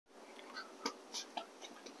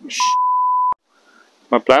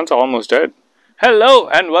My plants are almost dead. Hello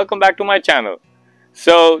and welcome back to my channel.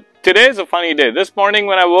 So today is a funny day. This morning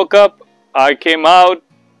when I woke up, I came out,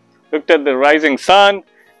 looked at the rising sun,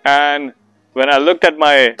 and when I looked at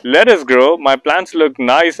my lettuce grow, my plants look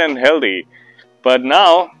nice and healthy. But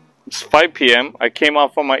now it's 5 p.m. I came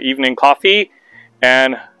out for my evening coffee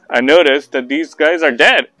and I noticed that these guys are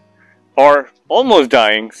dead or almost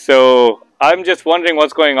dying. So I'm just wondering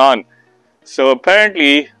what's going on. So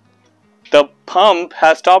apparently the pump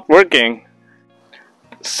has stopped working.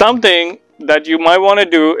 Something that you might want to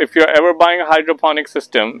do if you're ever buying a hydroponic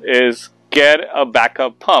system is get a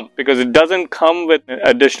backup pump, because it doesn't come with an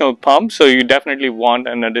additional pump, so you definitely want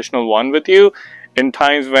an additional one with you in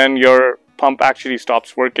times when your pump actually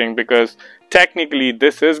stops working, because technically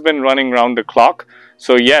this has been running round the clock.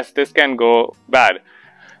 So yes, this can go bad.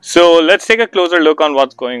 So let's take a closer look on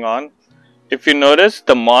what's going on. If you notice,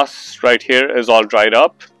 the moss right here is all dried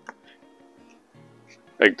up.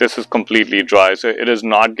 Like, this is completely dry, so it is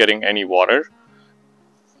not getting any water.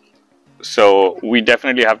 So we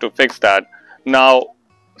definitely have to fix that. Now,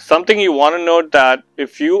 something you want to note, that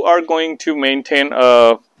if you are going to maintain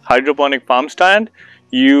a hydroponic farm stand,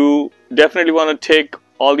 you definitely want to take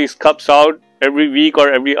all these cups out every week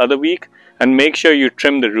or every other week and make sure you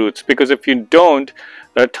trim the roots, because if you don't,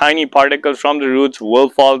 the tiny particles from the roots will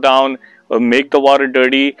fall down, will make the water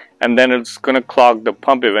dirty, and then it's going to clog the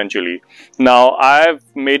pump eventually. Now, I've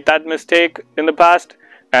made that mistake in the past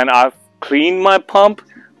and I've cleaned my pump,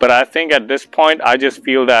 but I think at this point I just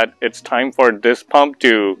feel that it's time for this pump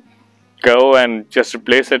to go and just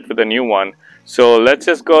replace it with a new one. So let's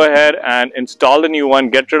just go ahead and install the new one,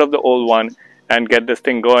 get rid of the old one, and get this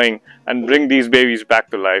thing going and bring these babies back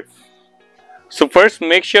to life. So first,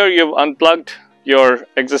 make sure you've unplugged your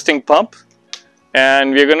existing pump,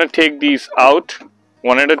 and we're going to take these out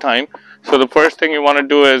one at a time. So the first thing you want to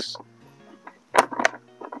do is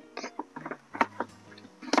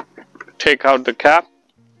take out the cap,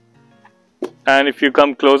 and if you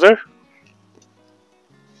come closer,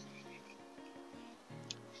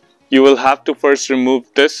 you will have to first remove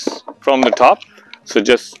this from the top. So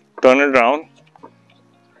just turn it around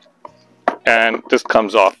and this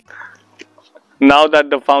comes off. Now that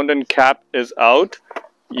the fountain cap is out,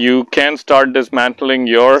 you can start dismantling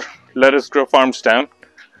your lettuce grow farm stand.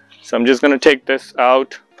 So I'm just going to take this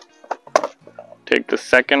out, take the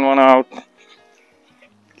second one out,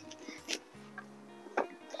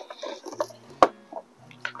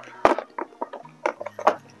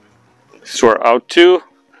 these were out too.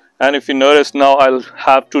 And if you notice, now I'll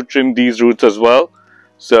have to trim these roots as well.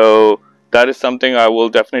 So that is something I will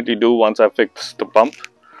definitely do once I fix the pump.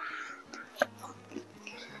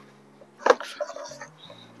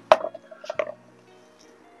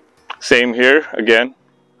 Same here, again,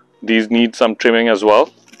 these need some trimming as well.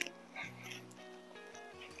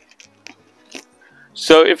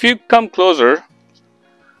 So if you come closer,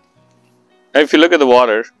 and if you look at the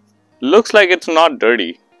water, looks like it's not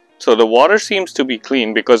dirty. So the water seems to be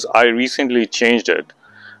clean because I recently changed it.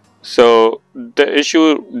 So the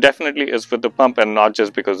issue definitely is with the pump and not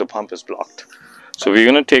just because the pump is blocked. So we're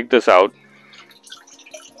going to take this out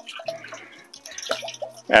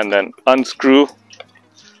and then unscrew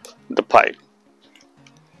the pipe.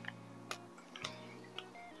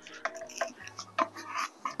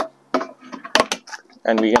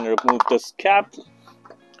 And we can remove this cap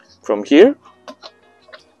from here,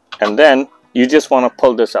 and then you just want to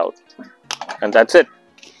pull this out, and that's it.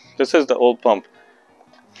 This is the old pump.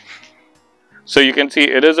 So you can see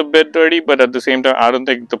it is a bit dirty, but at the same time I don't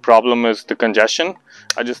think the problem is the congestion.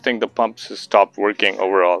 I just think the pumps has stopped working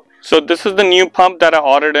overall. So this is the new pump that I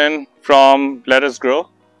ordered in from Lettuce Grow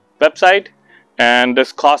website, and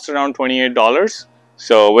this costs around $28.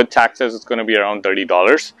 So with taxes it's going to be around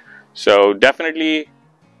 $30. So definitely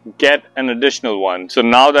get an additional one. So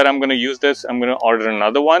now that I'm going to use this, I'm going to order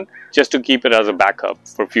another one just to keep it as a backup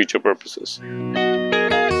for future purposes.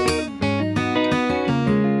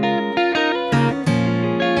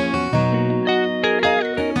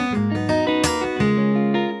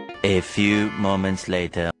 A few moments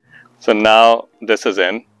later. So now this is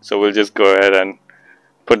in. So we'll just go ahead and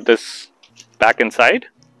put this back inside.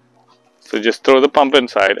 So just throw the pump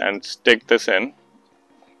inside and stick this in.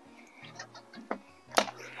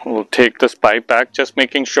 We'll take this pipe back, just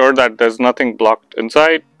making sure that there's nothing blocked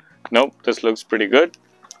inside. Nope, this looks pretty good.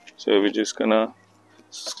 So we're just gonna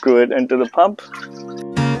screw it into the pump.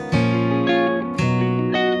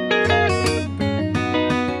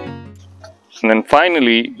 And then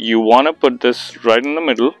finally, you want to put this right in the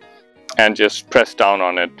middle and just press down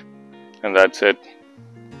on it, and that's it.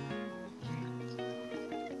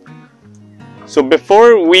 So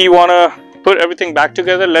before we want to put everything back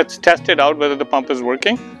together, let's test it out whether the pump is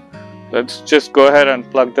working. Let's just go ahead and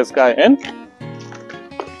plug this guy in.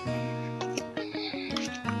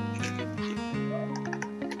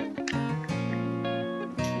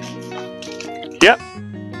 Yeah,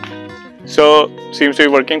 so seems to be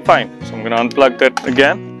working fine. So I'm going to unplug that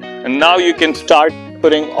again, and now you can start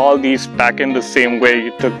putting all these back in the same way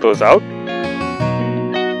you took those out.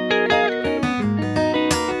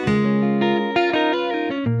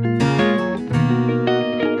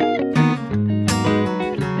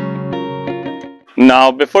 Now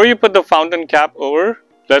before you put the fountain cap over,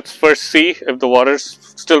 let's first see if the water's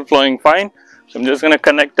still flowing fine. So I'm just going to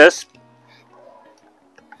connect this.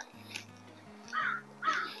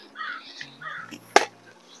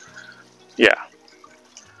 Yeah,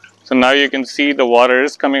 so now you can see the water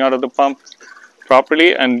is coming out of the pump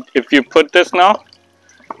properly, and if you put this now,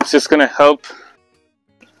 it's just going to help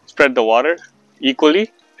spread the water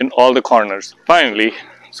equally in all the corners. Finally,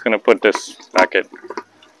 it's going to put this back in.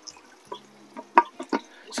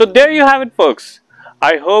 So there you have it, folks.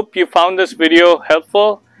 I hope you found this video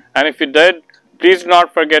helpful, and if you did, please do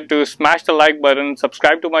not forget to smash the like button,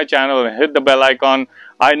 subscribe to my channel, and hit the bell icon.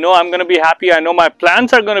 I know I'm going to be happy. I know my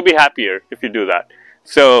plants are going to be happier if you do that.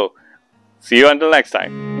 So, see you until next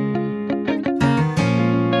time.